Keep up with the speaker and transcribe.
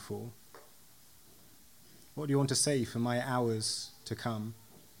for? What do you want to say for my hours to come?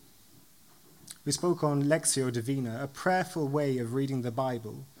 We spoke on Lectio Divina, a prayerful way of reading the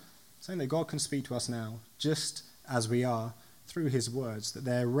Bible, saying that God can speak to us now, just as we are, through his words, that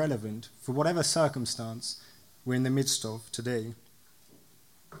they're relevant for whatever circumstance we're in the midst of today.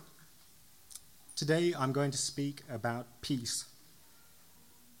 Today I'm going to speak about peace.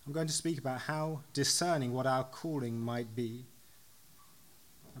 I'm going to speak about how discerning what our calling might be,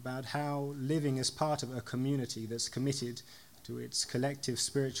 about how living as part of a community that's committed to its collective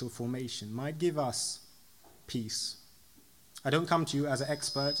spiritual formation might give us peace. I don't come to you as an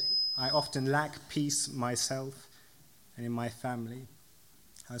expert. I often lack peace myself and in my family.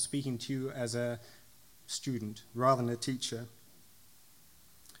 I'm speaking to you as a student rather than a teacher.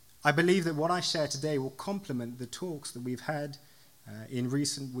 I believe that what I share today will complement the talks that we've had in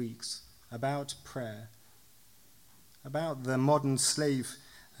recent weeks about prayer, about the modern slave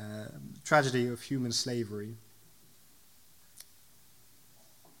tragedy of human slavery,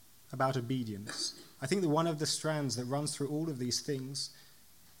 about obedience. I think that one of the strands that runs through all of these things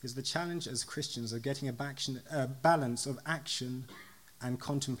is the challenge as Christians of getting a balance of action and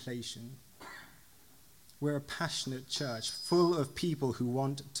contemplation. We're a passionate church, full of people who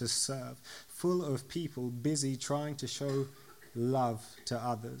want to serve, full of people busy trying to show love to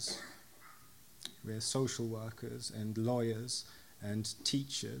others. We're social workers and lawyers and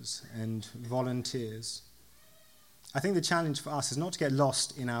teachers and volunteers. I think the challenge for us is not to get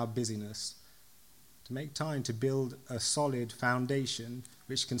lost in our busyness, to make time to build a solid foundation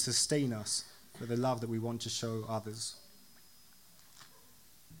which can sustain us for the love that we want to show others.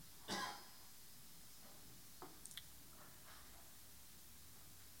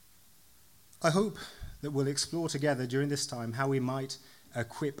 I hope that we'll explore together during this time how we might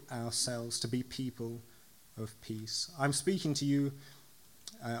equip ourselves to be people of peace. I'm speaking to you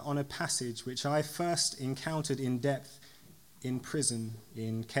on a passage which I first encountered in depth in prison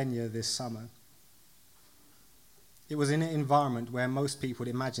in Kenya this summer. It was in an environment where most people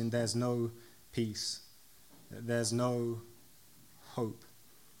would imagine there's no peace, there's no hope,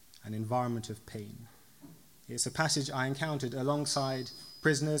 an environment of pain. It's a passage I encountered alongside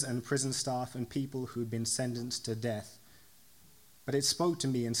prisoners and prison staff and people who'd been sentenced to death. But it spoke to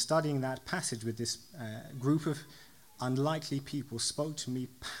me, and studying that passage with this group of unlikely people spoke to me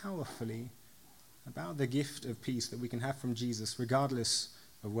powerfully about the gift of peace that we can have from Jesus regardless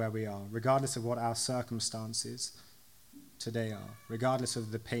of where we are, regardless of what our circumstances today are, regardless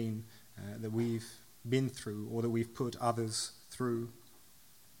of the pain that we've been through or that we've put others through.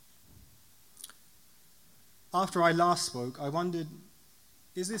 After I last spoke, I wondered,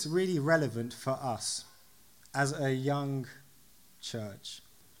 is this really relevant for us as a young church,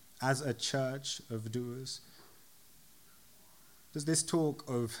 as a church of doers? Does this talk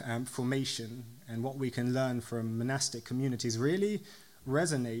of formation and what we can learn from monastic communities really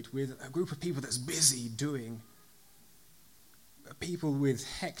resonate with a group of people that's busy doing, people with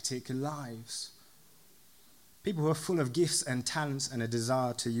hectic lives, people who are full of gifts and talents and a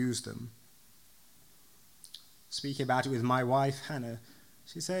desire to use them? Speaking about it with my wife, Hannah,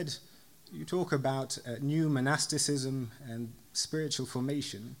 she said, you talk about new monasticism and spiritual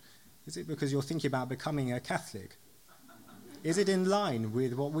formation. Is it because you're thinking about becoming a Catholic? Is it in line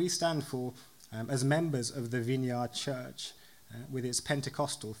with what we stand for as members of the Vineyard Church with its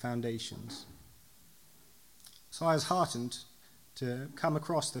Pentecostal foundations? So I was heartened to come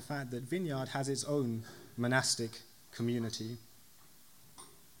across the fact that Vineyard has its own monastic community.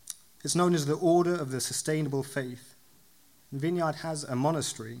 It's known as the Order of the Sustainable Faith. Vineyard has a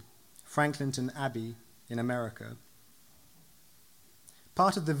monastery, Franklinton Abbey, in America.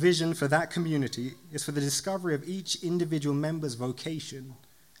 Part of the vision for that community is for the discovery of each individual member's vocation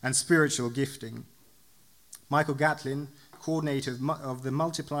and spiritual gifting. Michael Gatlin, coordinator of the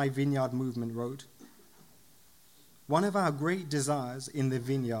Multiply Vineyard movement, wrote, "One of our great desires in the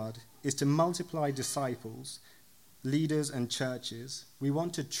Vineyard is to multiply disciples, leaders and churches. We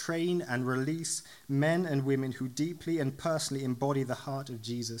want to train and release men and women who deeply and personally embody the heart of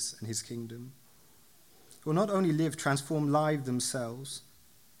Jesus and his kingdom. Will not only live transformed lives themselves,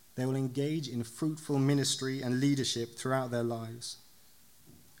 they will engage in fruitful ministry and leadership throughout their lives.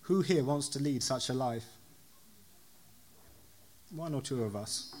 Who here wants to lead such a life? One or two of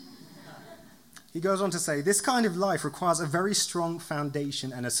us." He goes on to say, "This kind of life requires a very strong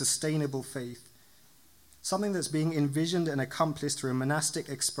foundation and a sustainable faith, something that's being envisioned and accomplished through a monastic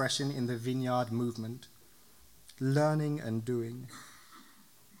expression in the Vineyard movement, learning and doing.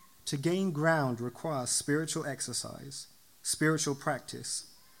 To gain ground requires spiritual exercise, spiritual practice,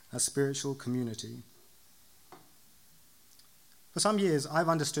 a spiritual community." For some years, I've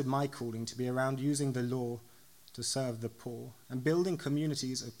understood my calling to be around using the law to serve the poor and building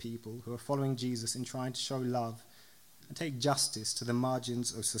communities of people who are following Jesus in trying to show love and take justice to the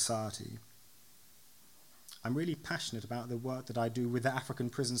margins of society. I'm really passionate about the work that I do with the African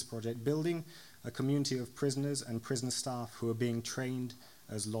Prisons Project, building a community of prisoners and prison staff who are being trained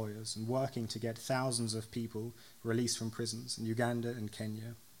as lawyers and working to get thousands of people released from prisons in Uganda and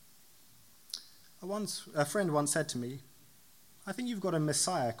Kenya. A friend once said to me, "I think you've got a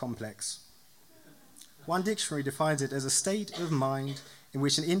messiah complex." One dictionary defines it as a state of mind in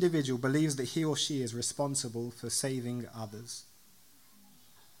which an individual believes that he or she is responsible for saving others.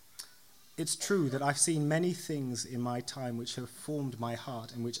 It's true that I've seen many things in my time which have formed my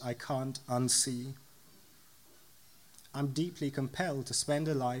heart and which I can't unsee. I'm deeply compelled to spend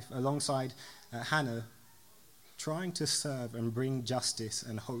a life alongside Hannah, trying to serve and bring justice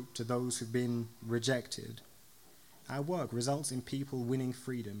and hope to those who've been rejected. Our work results in people winning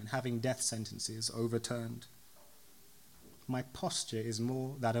freedom and having death sentences overturned. My posture is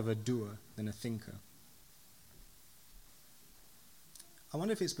more that of a doer than a thinker. I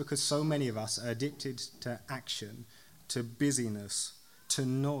wonder if it's because so many of us are addicted to action, to busyness, to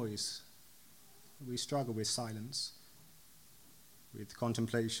noise. We struggle with silence, with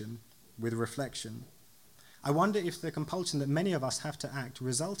contemplation, with reflection. I wonder if the compulsion that many of us have to act,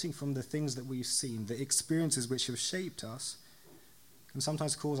 resulting from the things that we've seen, the experiences which have shaped us, can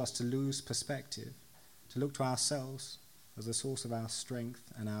sometimes cause us to lose perspective, to look to ourselves as the source of our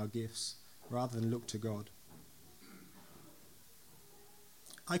strength and our gifts, rather than look to God.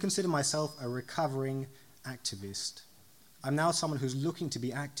 I consider myself a recovering activist. I'm now someone who's looking to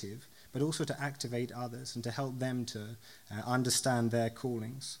be active, but also to activate others and to help them to understand their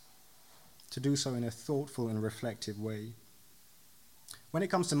callings, to do so in a thoughtful and reflective way. When it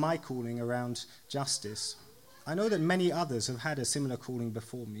comes to my calling around justice, I know that many others have had a similar calling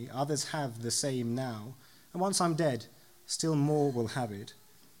before me. Others have the same now, and once I'm dead, still more will have it.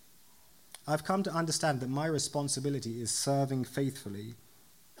 I've come to understand that my responsibility is serving faithfully,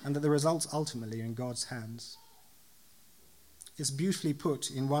 and that the results ultimately are in God's hands. It's beautifully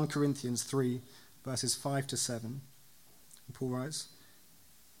put in 1 Corinthians 3, verses 5 to 7. Paul writes,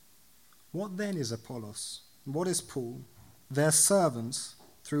 "What then is Apollos? What is Paul? Their servants,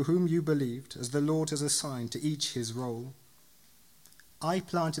 through whom you believed, as the Lord has assigned to each his role. I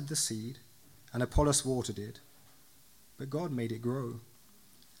planted the seed, and Apollos watered it, but God made it grow.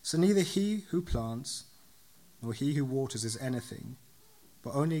 So neither he who plants nor he who waters is anything,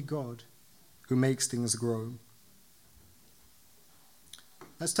 but only God who makes things grow."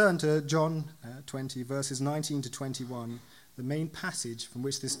 Let's turn to John 20, verses 19 to 21, the main passage from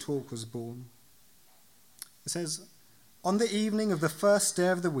which this talk was born. It says, "On the evening of the first day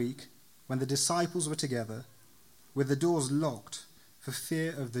of the week, when the disciples were together, with the doors locked for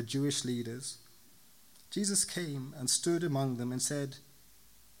fear of the Jewish leaders, Jesus came and stood among them and said,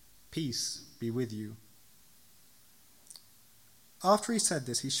 'Peace be with you.' After he said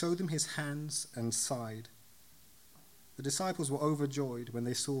this, he showed them his hands and side. The disciples were overjoyed when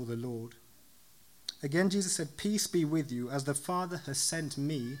they saw the Lord. Again, Jesus said, 'Peace be with you. As the Father has sent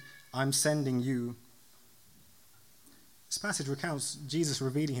me, I'm sending you.'" This passage recounts Jesus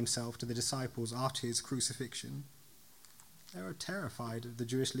revealing himself to the disciples after his crucifixion. They were terrified of the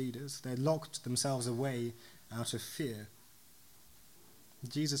Jewish leaders. They locked themselves away out of fear.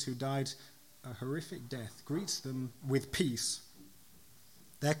 Jesus, who died a horrific death, greets them with peace.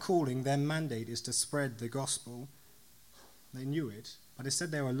 Their calling, their mandate is to spread the gospel. They knew it, but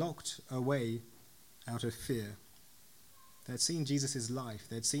instead they were locked away out of fear. They had seen Jesus' life,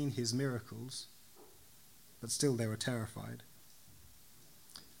 they had seen his miracles, but still they were terrified.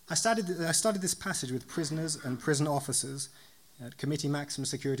 I studied this passage with prisoners and prison officers at Committee Maximum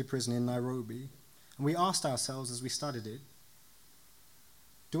Security Prison in Nairobi, and we asked ourselves as we studied it,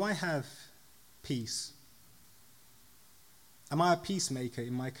 do I have peace? Am I a peacemaker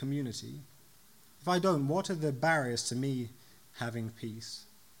in my community? If I don't, what are the barriers to me having peace?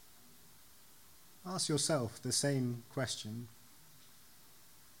 Ask yourself the same question.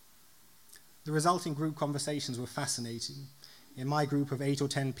 The resulting group conversations were fascinating. In my group of 8 or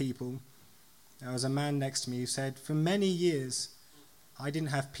 10 people, there was a man next to me who said, "For many years, I didn't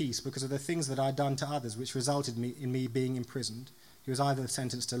have peace because of the things that I'd done to others, which resulted in me being imprisoned." He was either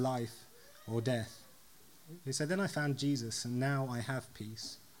sentenced to life or death. He said, "Then I found Jesus, and now I have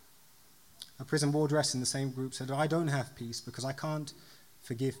peace." A prison wardress in the same group said, "I don't have peace because I can't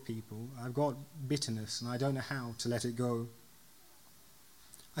forgive people. I've got bitterness, and I don't know how to let it go."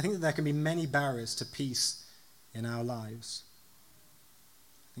 I think that there can be many barriers to peace in our lives.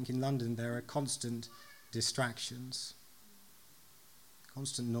 I think in London there are constant distractions.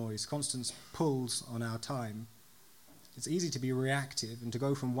 constant noise, constant pulls on our time. It's easy to be reactive and to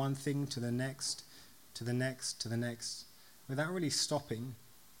go from one thing to the next, to the next, to the next, without really stopping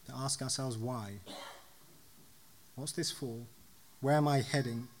to ask ourselves why. What's this for? Where am I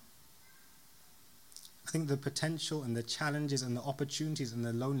heading? I think the potential and the challenges and the opportunities and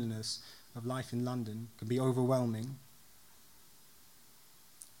the loneliness of life in London can be overwhelming.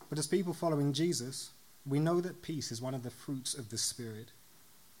 But as people following Jesus, we know that peace is one of the fruits of the Spirit.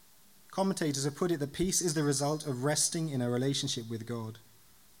 Commentators have put it that peace is the result of resting in a relationship with God.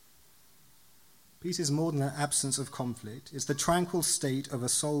 Peace is more than an absence of conflict. It's the tranquil state of a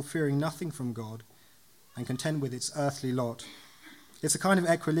soul fearing nothing from God and content with its earthly lot. It's a kind of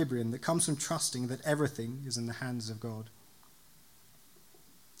equilibrium that comes from trusting that everything is in the hands of God.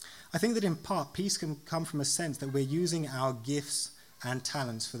 I think that in part, peace can come from a sense that we're using our gifts and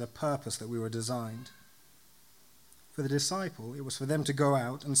talents for the purpose that we were designed. For the disciple, it was for them to go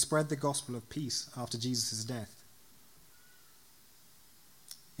out and spread the gospel of peace after Jesus' death.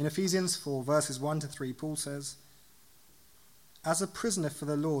 In Ephesians 4, verses 1 to 3, Paul says, "As a prisoner for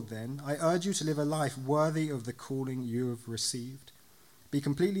the Lord, then, I urge you to live a life worthy of the calling you have received. Be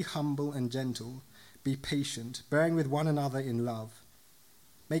completely humble and gentle. Be patient, bearing with one another in love.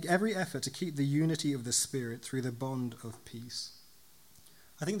 Make every effort to keep the unity of the Spirit through the bond of peace."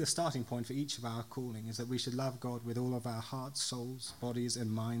 I think the starting point for each of our calling is that we should love God with all of our hearts, souls, bodies,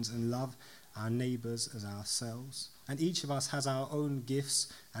 and minds, and love our neighbours as ourselves. And each of us has our own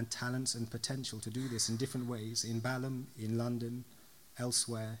gifts and talents and potential to do this in different ways, in Balham, in London,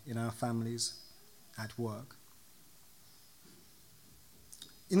 elsewhere, in our families, at work.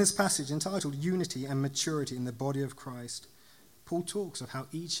 In this passage entitled Unity and Maturity in the Body of Christ, Paul talks of how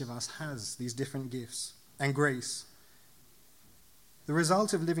each of us has these different gifts and grace. The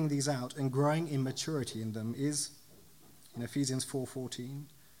result of living these out and growing in maturity in them is, in Ephesians 4:14,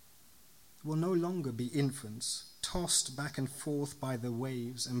 will no longer be infants, tossed back and forth by the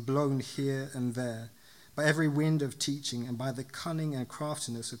waves and blown here and there, by every wind of teaching and by the cunning and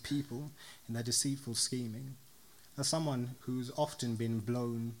craftiness of people in their deceitful scheming. As someone who's often been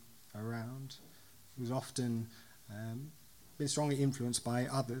blown around, who's often been strongly influenced by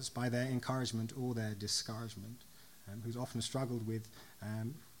others, by their encouragement or their discouragement, who's often struggled with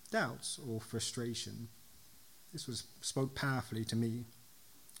doubts or frustration, this spoke powerfully to me.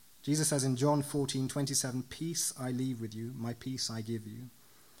 Jesus says in John 14:27, "Peace I leave with you, my peace I give you.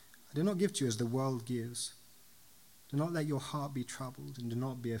 I do not give to you as the world gives. Do not let your heart be troubled and do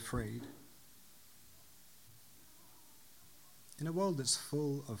not be afraid." In a world that's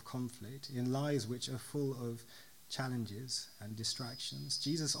full of conflict, in lives which are full of challenges and distractions,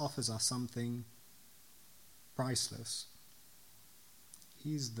 Jesus offers us something priceless.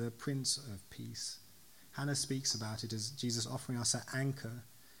 He's the Prince of Peace. Hannah speaks about it as Jesus offering us an anchor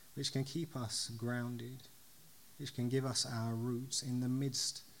which can keep us grounded, which can give us our roots in the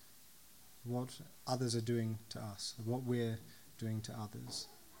midst of what others are doing to us, of what we're doing to others,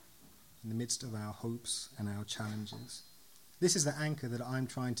 in the midst of our hopes and our challenges. This is the anchor that I'm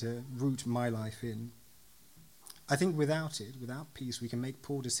trying to root my life in. I think without it, without peace, we can make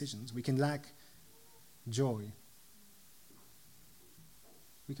poor decisions. We can lack joy.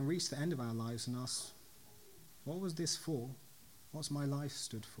 We can reach the end of our lives and ask, what was this for? What's my life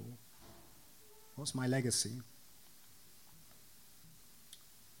stood for? What's my legacy?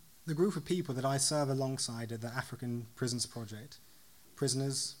 The group of people that I serve alongside at the African Prisons Project,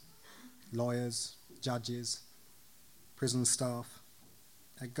 prisoners, lawyers, judges, prison staff,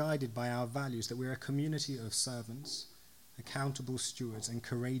 are guided by our values that we're a community of servants, accountable stewards, and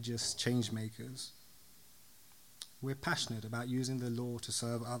courageous change makers. We're passionate about using the law to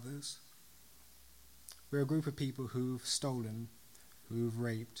serve others. We're a group of people who've stolen, who've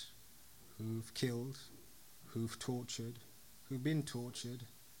raped, who've killed, who've tortured, who've been tortured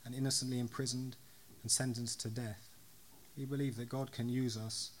and innocently imprisoned and sentenced to death. We believe that God can use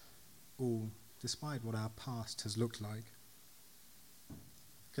us all, despite what our past has looked like.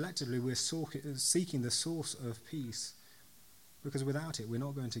 Collectively, we're seeking the source of peace, because without it, we're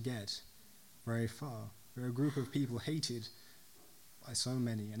not going to get very far. We're a group of people hated by so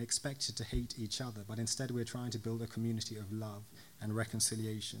many and expected to hate each other, but instead we're trying to build a community of love and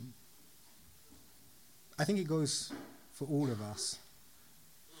reconciliation. I think it goes for all of us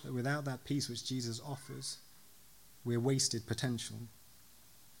that without that peace which Jesus offers, we're wasted potential.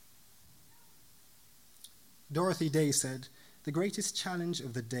 Dorothy Day said, "The greatest challenge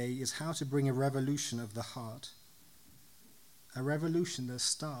of the day is how to bring a revolution of the heart, a revolution that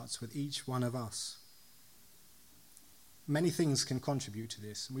starts with each one of us." Many things can contribute to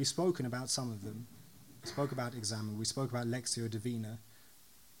this. We've spoken about some of them. We spoke about Examen, we spoke about Lectio Divina,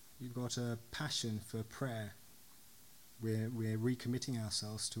 We've got a passion for prayer. We're recommitting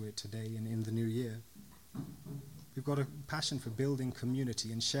ourselves to it today and in the new year. We've got a passion for building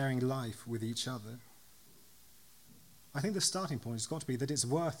community and sharing life with each other. I think the starting point has got to be that it's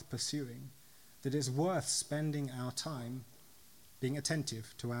worth pursuing, that it's worth spending our time being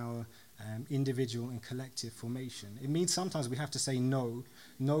attentive to our individual and collective formation. It means sometimes we have to say no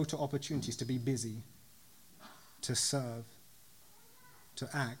to opportunities to be busy, to serve, to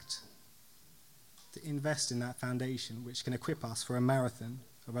act, to invest in that foundation which can equip us for a marathon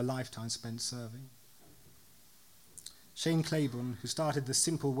of a lifetime spent serving. Shane Claiborne, who started the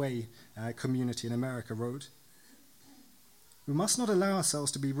Simple Way community in America, wrote, "We must not allow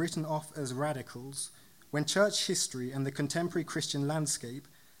ourselves to be written off as radicals when church history and the contemporary Christian landscape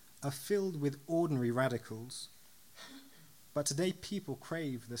are filled with ordinary radicals. But today people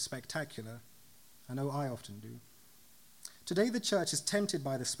crave the spectacular. I know I often do. Today the church is tempted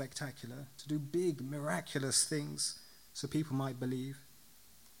by the spectacular to do big, miraculous things so people might believe.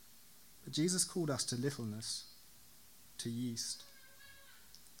 But Jesus called us to littleness, to yeast,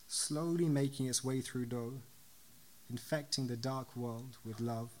 slowly making its way through dough, infecting the dark world with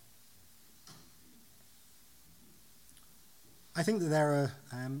love." I think that there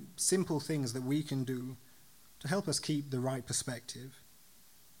are simple things that we can do to help us keep the right perspective,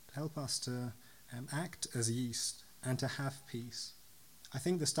 to help us to act as yeast and to have peace. I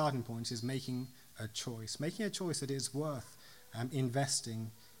think the starting point is making a choice that is worth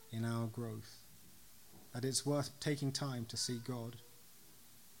investing in our growth, that it's worth taking time to seek God.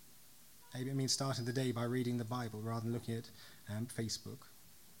 Maybe it means starting the day by reading the Bible rather than looking at Facebook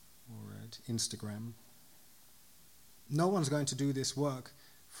or at Instagram. No one's going to do this work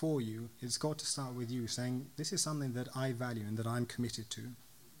for you. It's got to start with you saying, this is something that I value and that I'm committed to.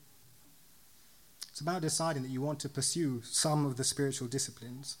 It's about deciding that you want to pursue some of the spiritual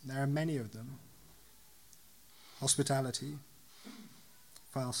disciplines. There are many of them. Hospitality,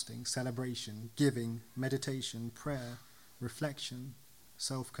 fasting, celebration, giving, meditation, prayer, reflection,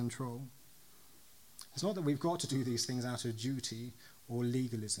 self-control. It's not that we've got to do these things out of duty or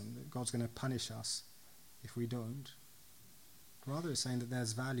legalism, that God's going to punish us if we don't. Rather, it's saying that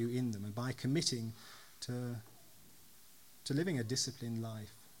there's value in them, and by committing to living a disciplined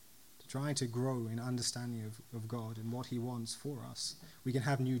life, to trying to grow in understanding of God and what he wants for us, we can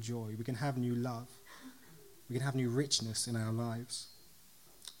have new joy, we can have new love, we can have new richness in our lives.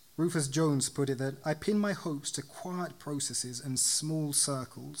 Rufus Jones put it that, "I pin my hopes to quiet processes and small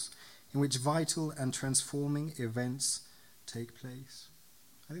circles in which vital and transforming events take place."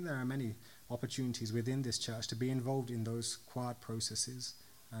 I think there are many opportunities within this church to be involved in those quiet processes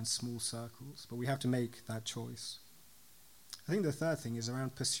and small circles, but we have to make that choice. I think the third thing is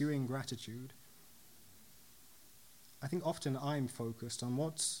around pursuing gratitude. I think often I'm focused on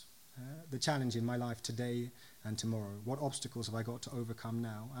what's the challenge in my life today and tomorrow. What obstacles have I got to overcome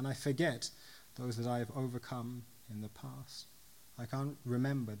now? And I forget those that I have overcome in the past. I can't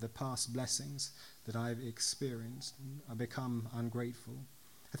remember the past blessings that I've experienced. I become ungrateful.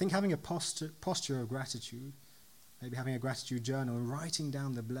 I think having a posture of gratitude, maybe having a gratitude journal and writing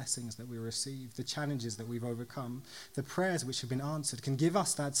down the blessings that we receive, the challenges that we've overcome, the prayers which have been answered, can give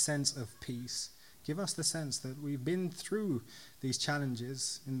us that sense of peace, give us the sense that we've been through these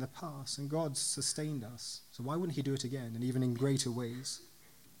challenges in the past and God's sustained us. So why wouldn't he do it again, and even in greater ways?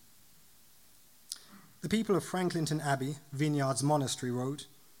 The people of Franklinton Abbey, Vineyards Monastery, wrote,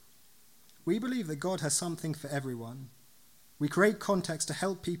 "We believe that God has something for everyone. We create context to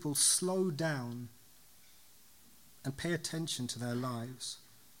help people slow down and pay attention to their lives,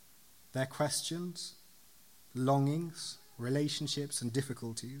 their questions, longings, relationships, and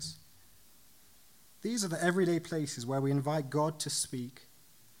difficulties. These are the everyday places where we invite God to speak,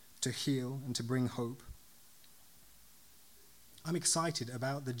 to heal, and to bring hope." I'm excited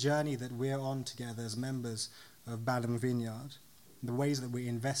about the journey that we're on together as members of Balham Vineyard, the ways that we're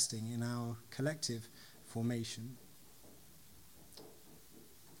investing in our collective formation.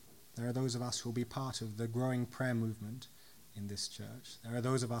 There are those of us who will be part of the growing prayer movement in this church. There are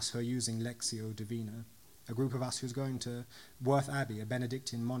those of us who are using Lectio Divina, a group of us who's going to Worth Abbey, a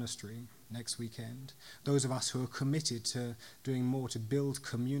Benedictine monastery, next weekend. Those of us who are committed to doing more to build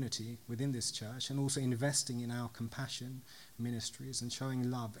community within this church and also investing in our compassion ministries and showing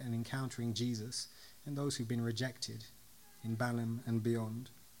love and encountering Jesus in those who've been rejected in Balham and beyond.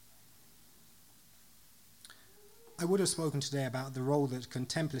 I would have spoken today about the role that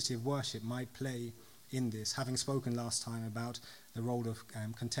contemplative worship might play in this, having spoken last time about the role of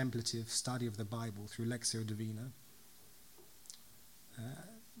contemplative study of the Bible through Lectio Divina.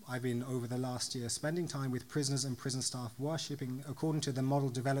 I've been, over the last year, spending time with prisoners and prison staff worshipping according to the model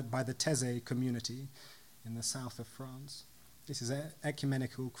developed by the Taizé community in the south of France. This is an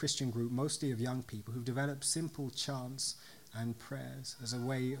ecumenical Christian group, mostly of young people, who've developed simple chants and prayers as a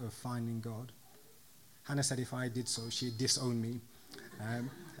way of finding God. Hannah said if I did so, she'd disown me.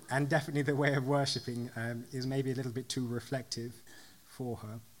 And definitely the way of worshipping is maybe a little bit too reflective for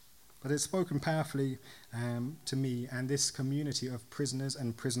her. But it's spoken powerfully to me and this community of prisoners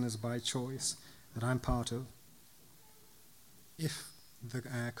and prisoners by choice that I'm part of. If the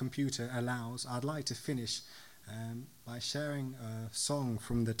computer allows, I'd like to finish by sharing a song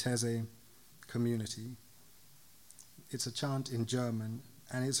from the Taizé community. It's a chant in German,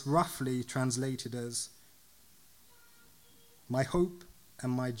 and it's roughly translated as, "My hope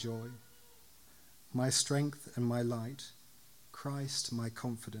and my joy, my strength and my light, Christ my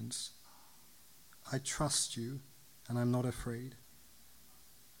confidence. I trust you and I'm not afraid."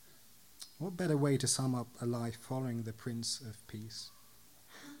 What better way to sum up a life following the Prince of Peace?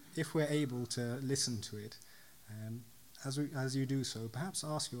 If we're able to listen to it, as you do so, perhaps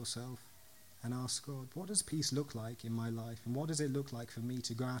ask yourself and ask God, what does peace look like in my life? And what does it look like for me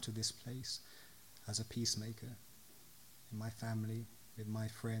to go out of this place as a peacemaker in my family, with my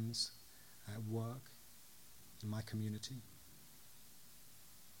friends, at work, in my community?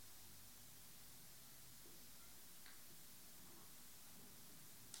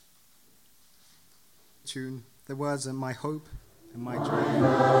 Tune. The words are my hope and my joy,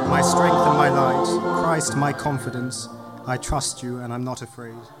 my strength and my light, Christ my confidence. I trust you and I'm not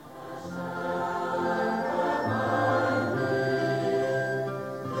afraid.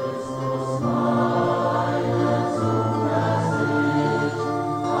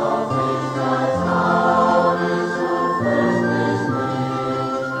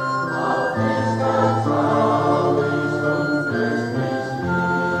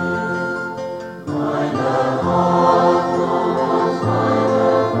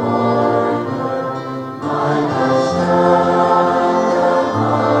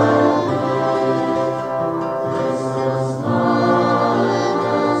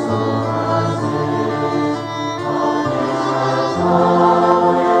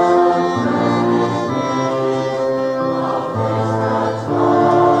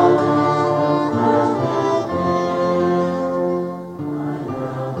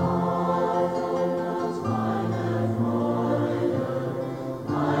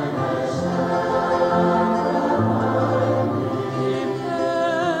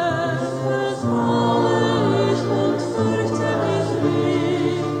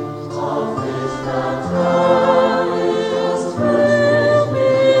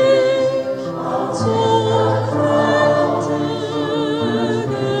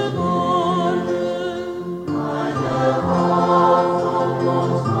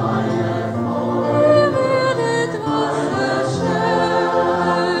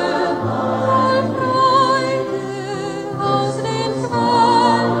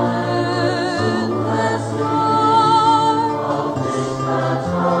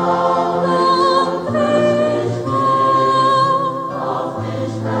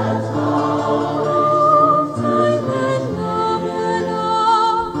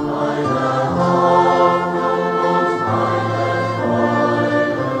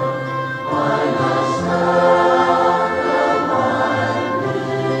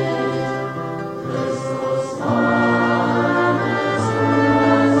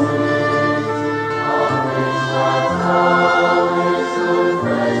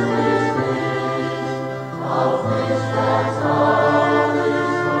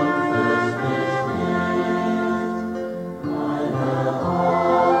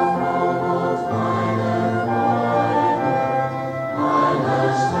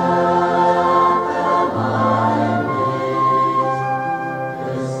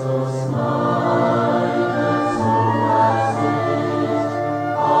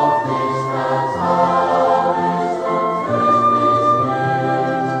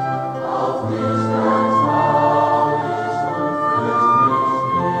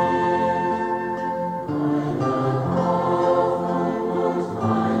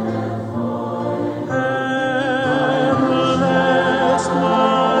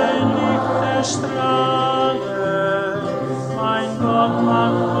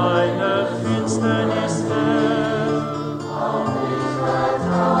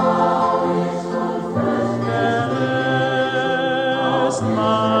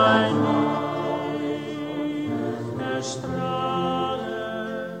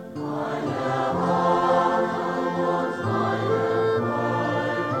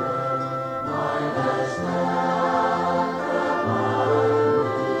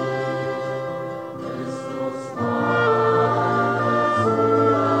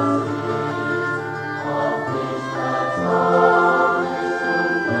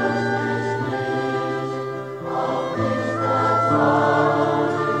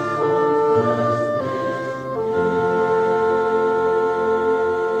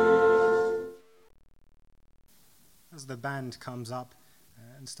 as the band comes up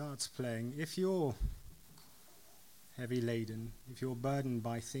and starts playing, if you're heavy laden, if you're burdened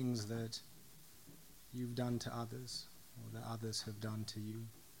by things that you've done to others or that others have done to you,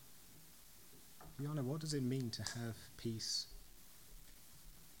 Fiona, what does it mean to have peace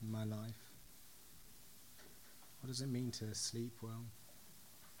in my life? What does it mean to sleep well?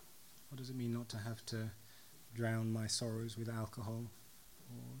 What does it mean not to have to drown my sorrows with alcohol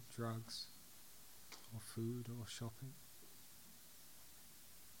or drugs or food or shopping?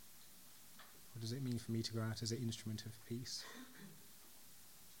 What does it mean for me to go out as an instrument of peace,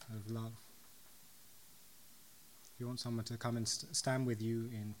 of love? If you want someone to come and stand with you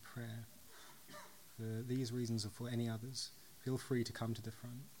in prayer for these reasons or for any others, feel free to come to the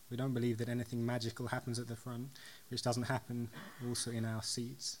front. We don't believe that anything magical happens at the front, which doesn't happen also in our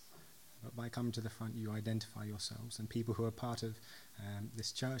seats. But by coming to the front, you identify yourselves, and people who are part of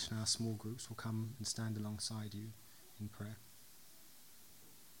this church and our small groups will come and stand alongside you in prayer.